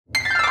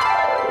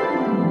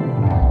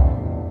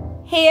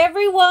Hey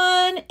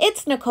everyone,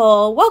 it's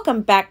Nicole.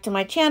 Welcome back to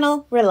my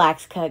channel,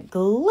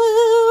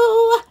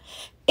 Relax.Cut.Glue.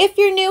 If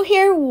you're new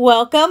here,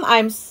 welcome.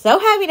 I'm so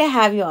happy to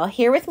have you all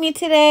here with me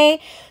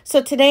today.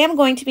 So today I'm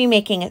going to be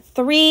making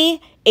 3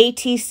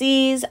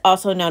 ATCs,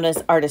 also known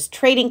as artist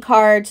trading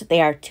cards.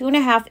 They are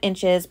 2.5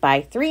 inches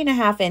by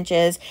 3.5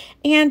 inches,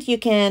 and you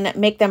can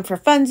make them for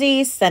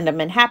funsies, send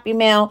them in Happy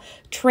Mail,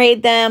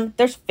 trade them.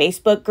 There's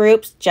Facebook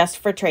groups just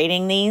for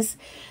trading these.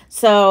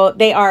 So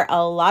they are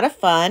a lot of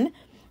fun.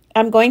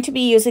 I'm going to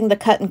be using the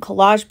Cut and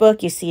Collage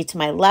book you see to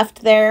my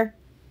left there,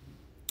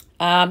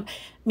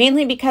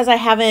 mainly because I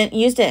haven't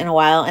used it in a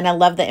while and I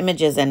love the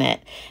images in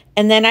it.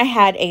 And then I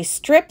had a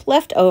strip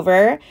left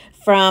over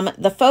from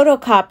the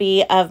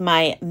photocopy of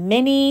my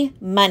Mini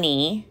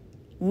Monopoly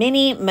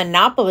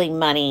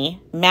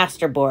Money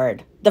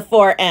masterboard, the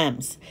 4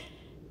 M's.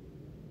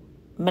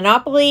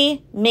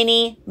 Monopoly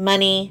Mini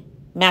Money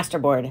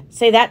masterboard.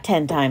 Say that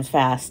 10 times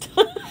fast.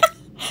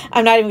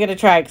 I'm not even going to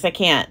try because I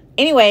can't.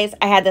 Anyways,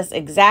 I had this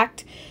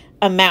exact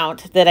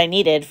amount that I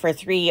needed for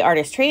 3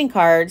 artist trading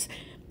cards.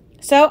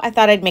 So I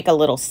thought I'd make a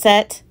little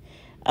set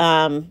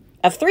of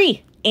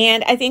 3.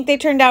 And I think they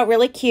turned out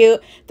really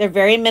cute. They're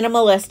very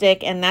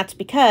minimalistic. And that's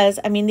because,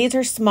 I mean, these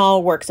are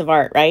small works of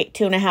art, right?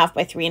 2.5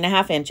 by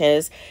 3.5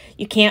 inches.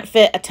 You can't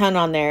fit a ton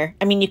on there.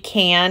 I mean, you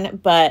can,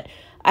 but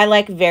I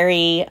like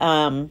very,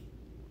 99%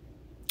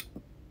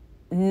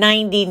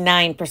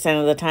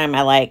 of the time,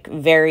 I like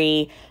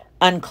very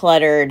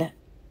uncluttered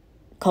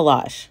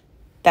collage.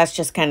 That's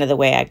just kind of the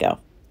way I go.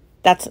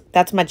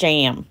 That's my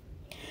jam.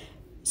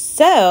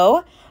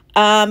 So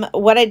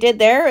what I did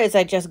there is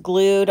I just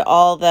glued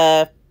all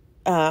the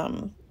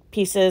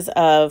pieces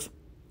of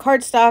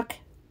cardstock.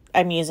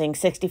 I'm using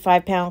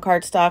 65-pound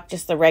cardstock,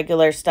 just the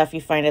regular stuff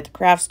you find at the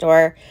craft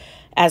store,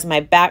 as my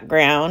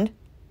background.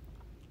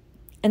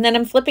 And then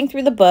I'm flipping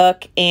through the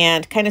book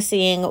and kind of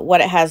seeing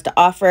what it has to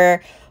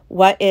offer,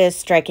 what is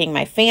striking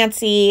my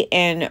fancy.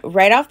 And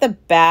right off the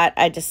bat,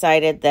 I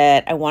decided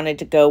that I wanted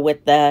to go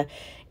with the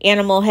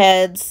animal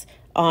heads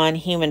on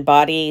human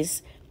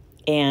bodies.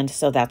 And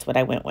so that's what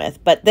I went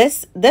with. But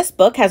this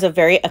book has a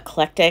very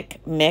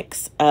eclectic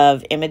mix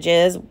of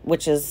images,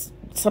 which is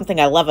something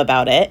I love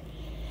about it.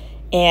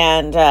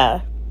 And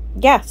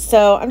yeah,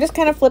 so I'm just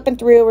kind of flipping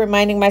through,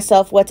 reminding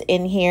myself what's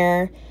in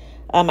here.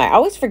 I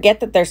always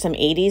forget that there's some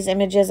 80s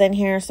images in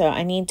here, so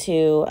I need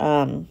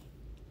to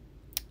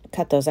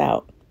cut those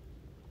out.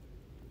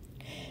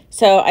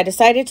 So I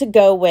decided to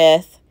go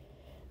with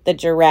the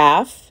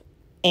giraffe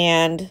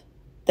and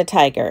the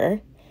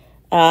tiger.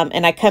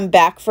 And I come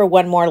back for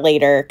one more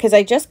later because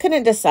I just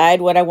couldn't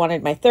decide what I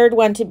wanted my third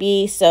one to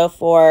be. So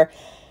for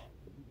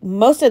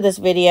most of this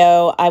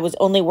video, I was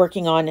only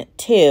working on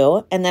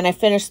 2. And then I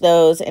finished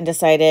those and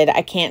decided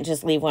I can't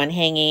just leave one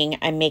hanging.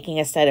 I'm making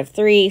a set of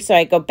 3. So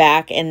I go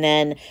back and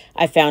then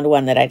I found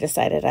one that I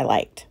decided I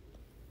liked.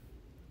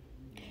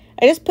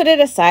 I just put it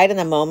aside in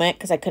the moment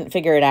because I couldn't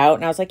figure it out.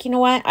 And I was like, you know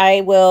what?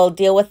 I will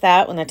deal with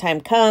that when the time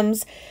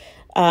comes.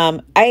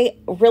 I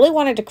really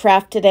wanted to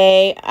craft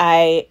today.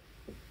 I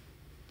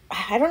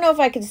don't know if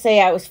I could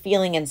say I was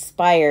feeling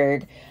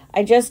inspired.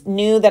 I just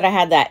knew that I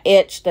had that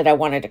itch that I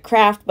wanted to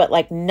craft, but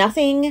like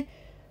nothing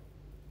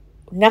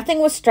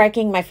was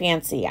striking my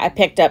fancy. I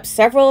picked up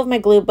several of my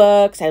glue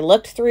books. I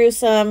looked through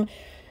some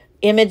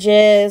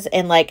images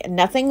and like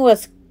nothing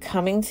was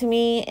coming to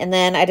me. And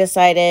then I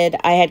decided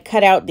I had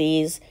cut out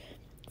these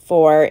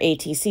for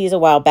ATCs a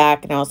while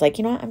back. And I was like,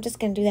 you know what? I'm just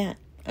going to do that.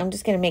 I'm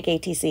just going to make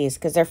ATCs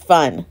because they're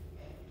fun.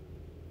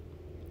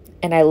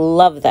 And I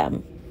love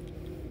them.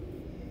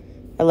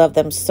 I love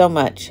them so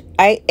much.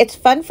 It's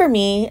fun for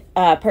me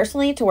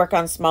personally to work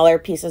on smaller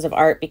pieces of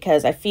art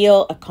because I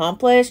feel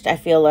accomplished. I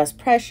feel less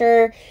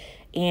pressure.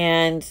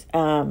 And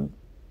I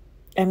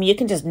mean, you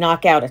can just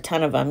knock out a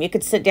ton of them. You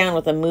could sit down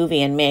with a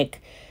movie and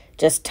make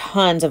just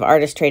tons of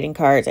artist trading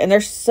cards. And they're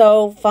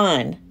so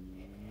fun.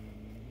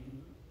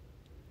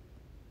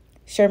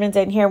 Sherman's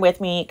in here with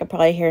me. You can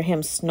probably hear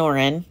him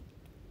snoring.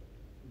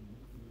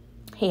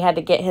 He had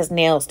to get his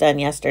nails done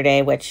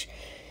yesterday, which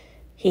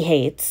he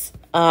hates.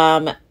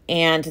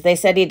 And they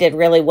said he did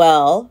really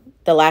well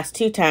the last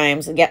 2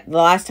 times. Yeah, the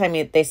last time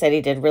they said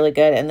he did really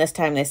good, and this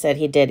time they said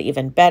he did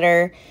even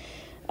better.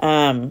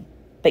 But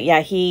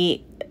yeah,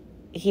 he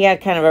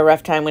had kind of a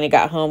rough time when he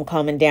got home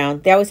calming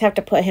down. They always have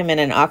to put him in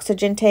an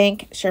oxygen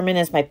tank. Sherman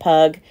is my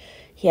pug.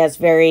 He has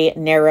very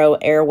narrow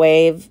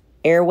airways.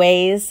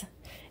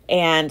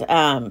 And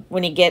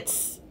when he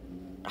gets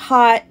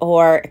hot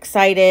or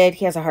excited,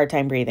 he has a hard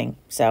time breathing.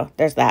 So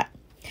there's that.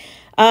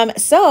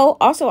 So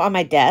also on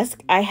my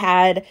desk, I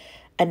had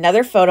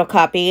another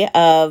photocopy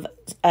of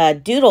a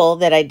doodle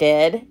that I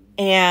did.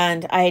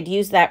 And I had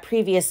used that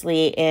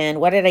previously in,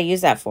 what did I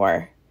use that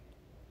for?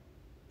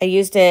 I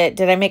used it,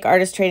 did I make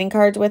artist trading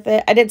cards with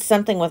it? I did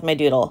something with my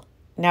doodle.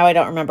 Now I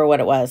don't remember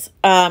what it was.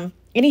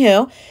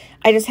 Anywho,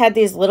 I just had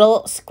these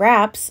little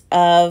scraps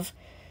of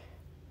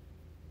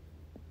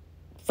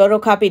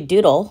photocopied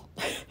doodle.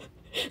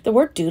 The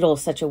word doodle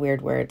is such a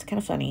weird word. It's kind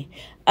of funny.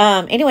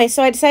 Anyway,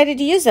 so I decided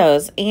to use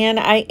those, and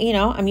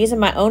I'm using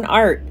my own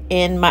art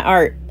in my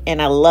art,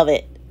 and I love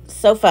it.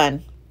 so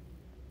fun.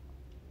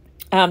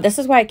 This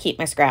is why I keep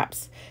my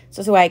scraps. This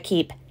is why I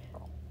keep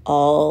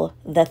all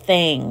the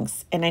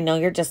things. And I know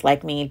you're just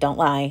like me. Don't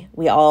lie.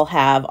 We all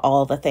have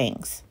all the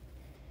things.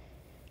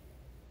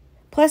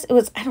 Plus, it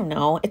was, I don't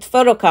know, it's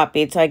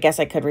photocopied, so I guess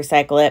I could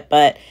recycle it.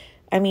 But,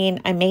 I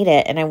mean, I made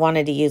it and I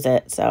wanted to use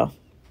it, so.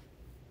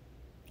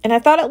 And I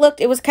thought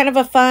it was kind of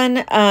a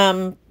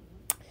fun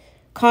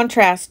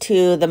contrast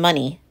to the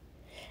money.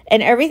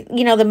 And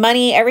the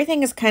money,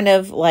 everything is kind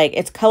of like,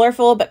 it's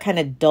colorful, but kind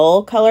of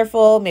dull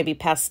colorful. Maybe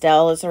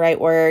pastel is the right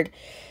word.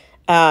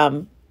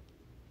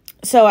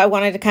 So I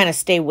wanted to kind of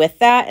stay with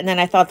that. And then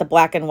I thought the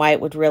black and white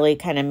would really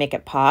kind of make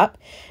it pop.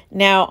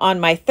 Now on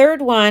my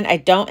third one, I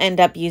don't end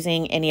up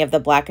using any of the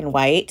black and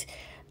white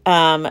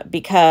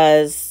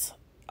because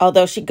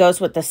although she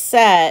goes with the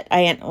set,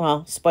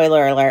 well,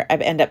 spoiler alert, I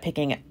end up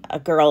picking a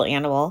girl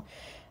animal.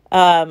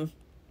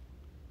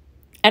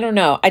 I don't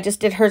know. I just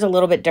did hers a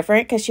little bit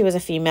different because she was a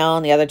female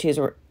and the other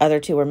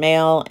two were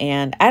male.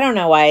 And I don't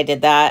know why I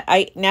did that.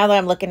 Now that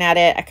I'm looking at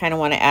it, I kind of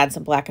want to add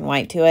some black and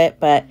white to it.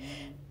 But,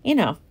 you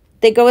know,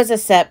 they go as a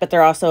set, but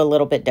they're also a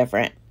little bit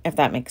different, if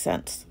that makes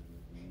sense.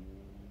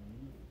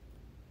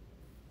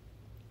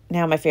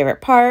 Now my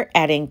favorite part,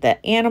 adding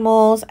the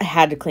animals. I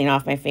had to clean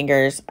off my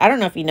fingers. I don't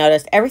know if you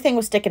noticed, everything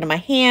was sticking to my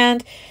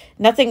hand.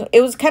 Nothing,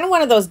 it was kind of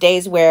one of those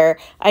days where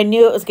I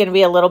knew it was going to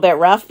be a little bit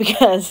rough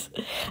because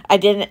I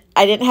didn't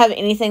have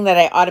anything that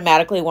I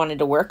automatically wanted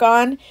to work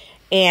on.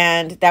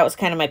 And that was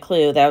kind of my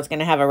clue that I was going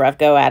to have a rough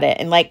go at it.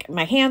 And like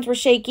my hands were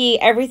shaky,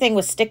 everything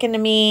was sticking to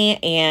me.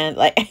 And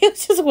like, it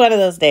was just one of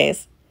those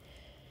days.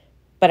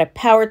 But I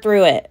powered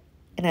through it.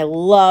 And I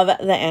love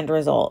the end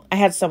result. I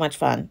had so much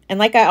fun. And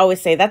like I always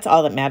say, that's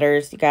all that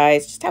matters, you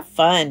guys. Just have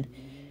fun.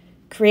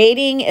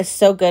 Creating is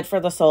so good for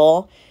the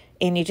soul.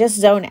 And you just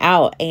zone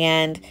out.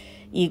 And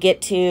you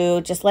get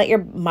to just let your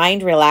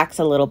mind relax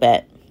a little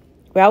bit.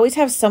 We always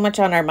have so much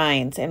on our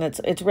minds. And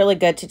it's really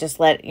good to just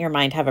let your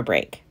mind have a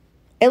break.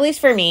 At least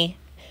for me.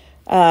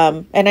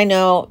 And I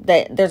know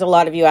that there's a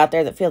lot of you out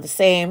there that feel the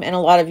same. And a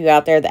lot of you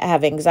out there that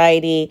have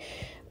anxiety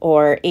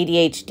or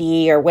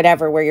ADHD or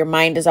whatever, where your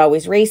mind is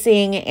always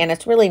racing, and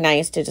it's really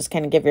nice to just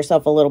kind of give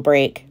yourself a little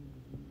break.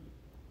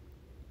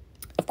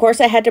 Of course,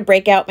 I had to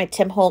break out my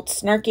Tim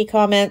Holtz snarky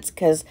comments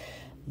because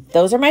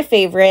those are my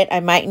favorite.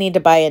 I might need to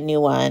buy a new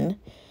one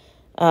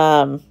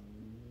because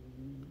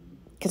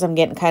I'm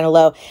getting kind of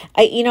low.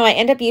 I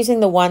end up using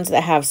the ones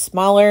that have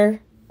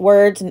smaller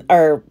words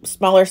or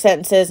smaller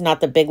sentences,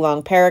 not the big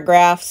long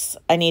paragraphs.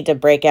 I need to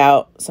break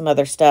out some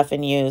other stuff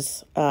and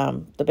use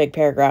the big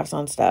paragraphs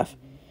on stuff.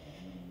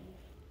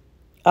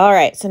 All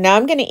right, so now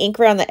I'm going to ink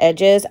around the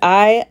edges.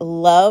 I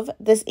love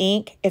this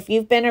ink. If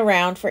you've been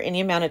around for any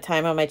amount of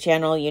time on my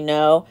channel, you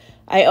know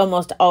I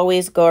almost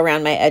always go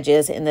around my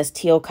edges in this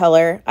teal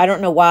color. I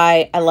don't know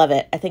why. I love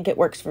it. I think it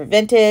works for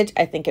vintage.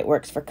 I think it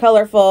works for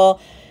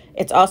colorful.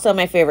 It's also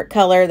my favorite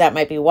color. That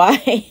might be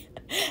why.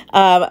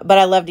 But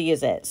I love to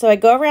use it. So I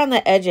go around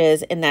the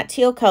edges in that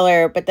teal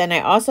color, but then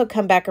I also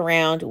come back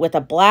around with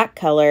a black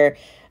color,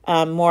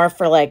 more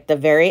for like the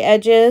very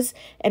edges.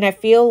 And I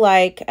feel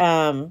like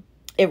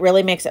it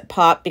really makes it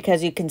pop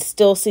because you can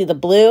still see the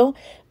blue,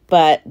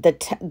 but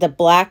the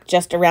black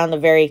just around the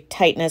very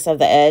tightness of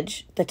the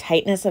edge. The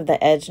tightness of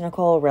the edge,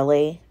 Nicole,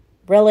 really?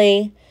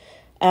 Really?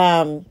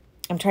 I'm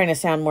trying to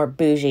sound more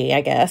bougie,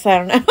 I guess. I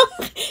don't know.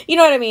 You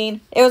know what I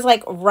mean? It was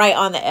like right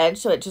on the edge,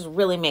 so it just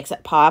really makes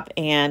it pop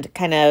and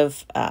kind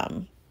of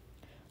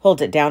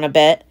holds it down a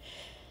bit.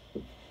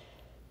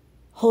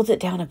 Holds it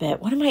down a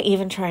bit. What am I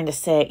even trying to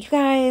say? You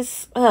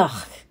guys,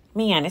 ugh.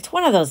 Man, it's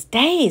one of those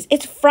days.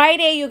 It's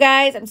Friday, you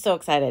guys. I'm so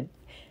excited.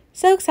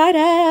 So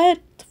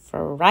excited. It's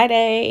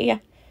Friday.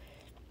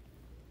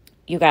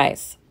 You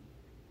guys,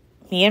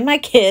 me and my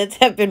kids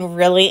have been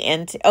really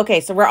into... Okay,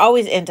 so we're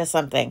always into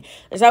something.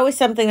 There's always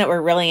something that we're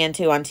really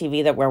into on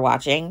TV that we're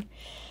watching.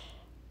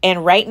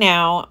 And right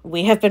now,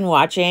 we have been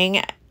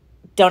watching...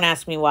 Don't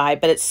ask me why,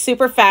 but it's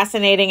super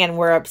fascinating and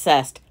we're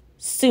obsessed.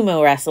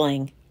 Sumo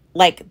wrestling.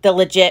 Like the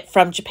legit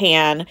from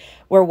Japan.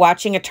 We're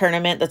watching a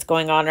tournament that's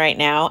going on right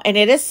now. And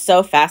it is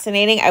so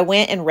fascinating. I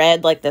went and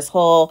read like this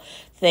whole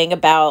thing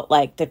about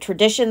like the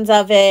traditions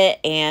of it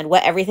and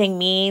what everything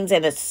means.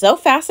 And it's so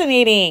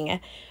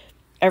fascinating.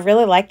 I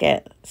really like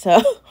it. So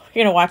we're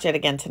going to watch it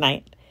again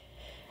tonight.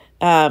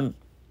 I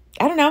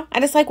don't know.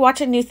 I just like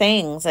watching new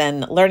things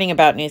and learning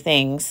about new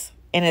things.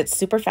 And it's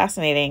super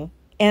fascinating.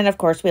 And of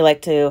course we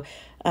like to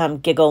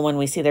giggle when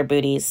we see their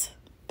booties.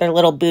 Their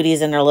little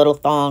booties and their little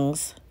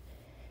thongs.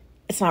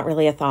 It's not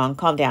really a thong.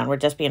 Calm down. We're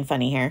just being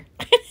funny here.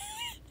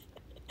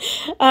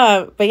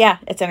 But yeah,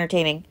 it's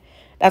entertaining.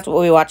 That's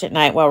what we watch at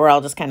night while we're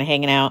all just kind of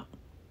hanging out.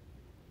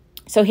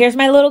 So here's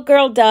my little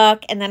girl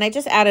duck. And then I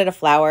just added a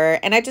flower.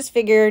 And I just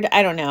figured,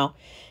 I don't know.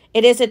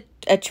 It is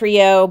a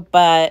trio,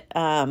 but,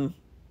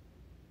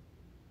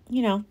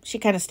 you know, she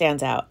kind of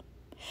stands out.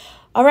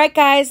 All right,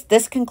 guys,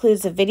 this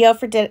concludes the video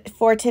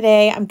for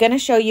today. I'm going to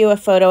show you a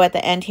photo at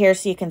the end here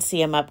so you can see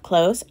them up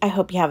close. I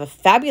hope you have a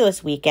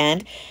fabulous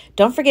weekend.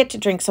 Don't forget to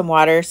drink some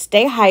water,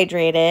 stay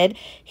hydrated,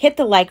 hit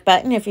the like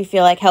button if you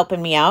feel like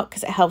helping me out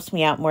because it helps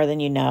me out more than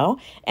you know.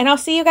 And I'll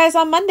see you guys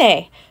on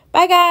Monday.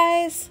 Bye,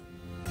 guys.